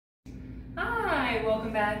Hi,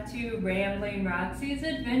 welcome back to Rambling Roxy's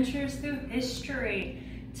Adventures Through History.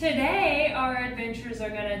 Today, our adventures are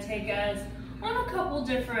going to take us on a couple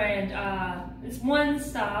different, it's one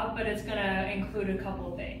stop, but it's going to include a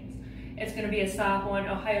couple things. It's going to be a stop on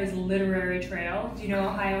Ohio's literary trail. Do you know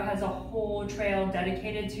Ohio has a whole trail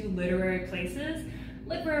dedicated to literary places?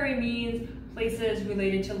 Literary means places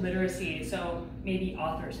related to literacy, so maybe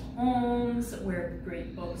authors' homes, where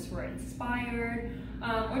great books were inspired,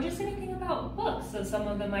 or just anything about books. So some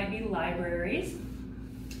of them might be libraries.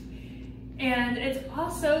 And it's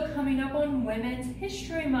also coming up on Women's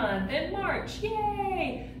History Month in March,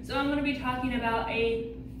 yay! So I'm going to be talking about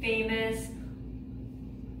a famous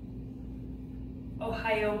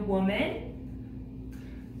Ohio woman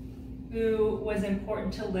who was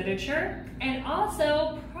important to literature and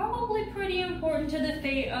also probably pretty important to the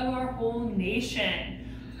fate of our whole nation.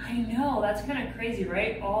 I know, that's kind of crazy,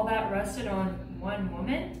 right? All that rested on one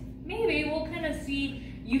woman? Maybe we'll kind of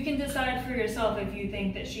see. You can decide for yourself if you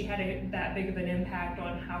think that she had that big of an impact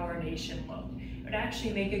on how our nation looked. It would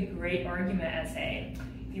actually make a great argument essay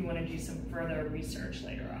if you want to do some further research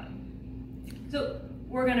later on. So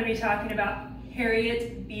we're going to be talking about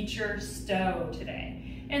Harriet Beecher Stowe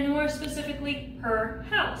today, and more specifically, her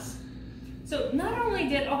house. So not only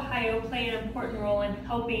did Ohio play an important role in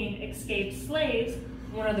helping escape slaves,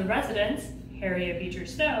 one of the residents, Harriet Beecher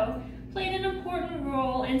Stowe, played an important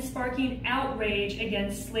role in sparking outrage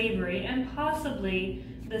against slavery and possibly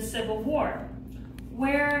the Civil War.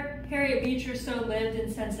 Where Harriet Beecher Stowe lived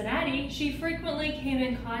in Cincinnati, she frequently came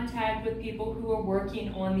in contact with people who were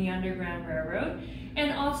working on the Underground Railroad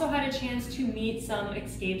and also had a chance to meet some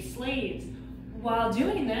escaped slaves. While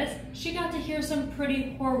doing this, she got to hear some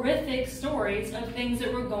pretty horrific stories of things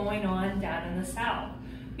that were going on down in the South,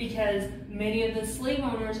 because many of the slave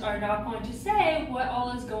owners are not going to say what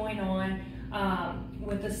all is going on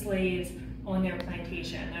with the slaves on their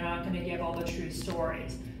plantation. They're not going to give all the true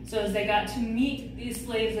stories. So as they got to meet these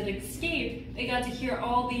slaves that escaped, they got to hear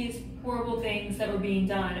all these horrible things that were being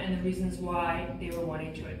done and the reasons why they were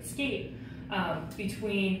wanting to escape,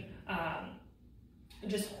 between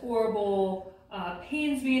just horrible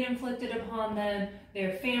pains being inflicted upon them,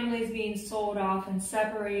 their families being sold off and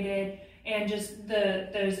separated, and just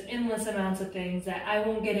there's endless amounts of things that I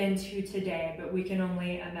won't get into today, but we can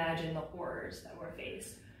only imagine the horrors that were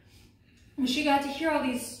faced. And she got to hear all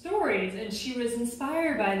these stories, and she was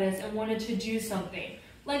inspired by this and wanted to do something.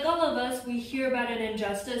 Like all of us, we hear about an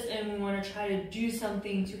injustice and we want to try to do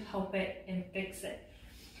something to help it and fix it.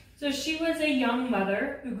 So she was a young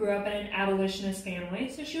mother who grew up in an abolitionist family,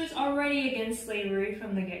 so she was already against slavery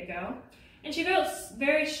from the get-go. And she felt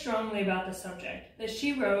very strongly about the subject, that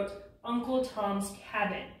she wrote Uncle Tom's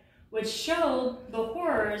Cabin, which showed the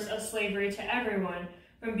horrors of slavery to everyone,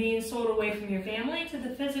 from being sold away from your family to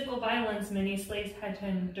the physical violence many slaves had to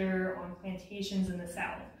endure on plantations in the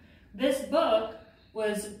South. This book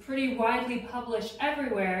was pretty widely published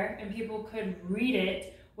everywhere, and people could read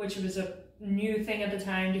it, which was a new thing at the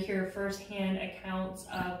time, to hear firsthand accounts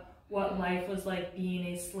of what life was like being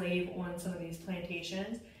a slave on some of these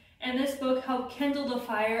plantations. And this book helped kindle the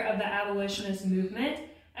fire of the abolitionist movement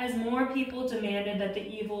as more people demanded that the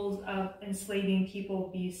evils of enslaving people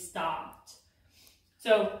be stopped.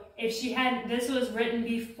 So if this was written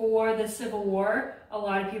before the Civil War, a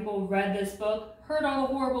lot of people read this book, heard all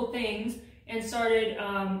the horrible things, and started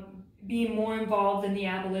being more involved in the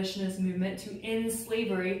abolitionist movement to end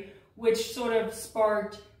slavery, which sort of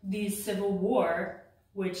sparked the Civil War,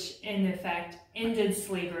 which in effect ended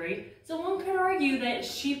slavery. So one could argue that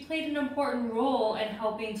she played an important role in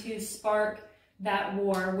helping to spark that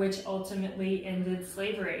war, which ultimately ended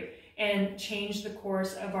slavery and changed the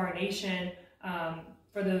course of our nation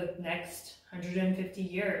for the next 150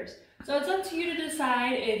 years. So it's up to you to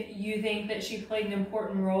decide if you think that she played an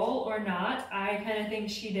important role or not. I kind of think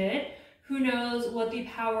she did. Who knows what the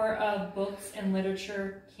power of books and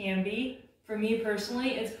literature can be. For me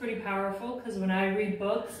personally, it's pretty powerful, because when I read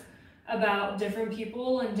books about different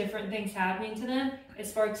people and different things happening to them, it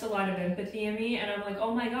sparks a lot of empathy in me, and I'm like,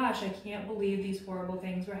 oh my gosh, I can't believe these horrible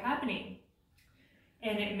things were happening.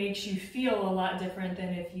 And it makes you feel a lot different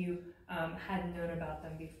than if you hadn't known about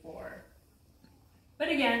them before. But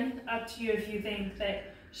again, up to you if you think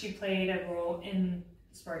that she played a role in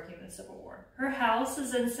sparking the Civil War. Her house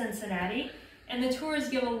is in Cincinnati, and the tours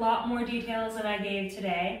give a lot more details than I gave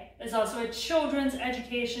today. There's also a children's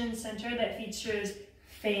education center that features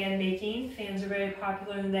fan making. Fans are very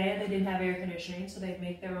popular today. They didn't have air conditioning, so they'd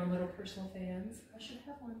make their own little personal fans. I should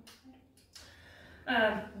have one.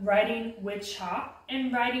 Writing with chalk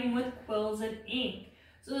and writing with quills and ink.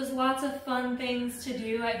 So there's lots of fun things to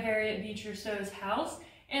do at Harriet Beecher Stowe's house,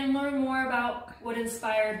 and learn more about what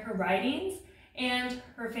inspired her writings and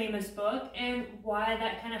her famous book and why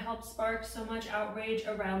that kind of helped spark so much outrage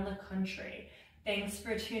around the country. Thanks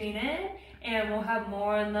for tuning in, and we'll have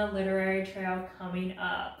more on the literary trail coming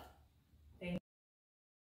up.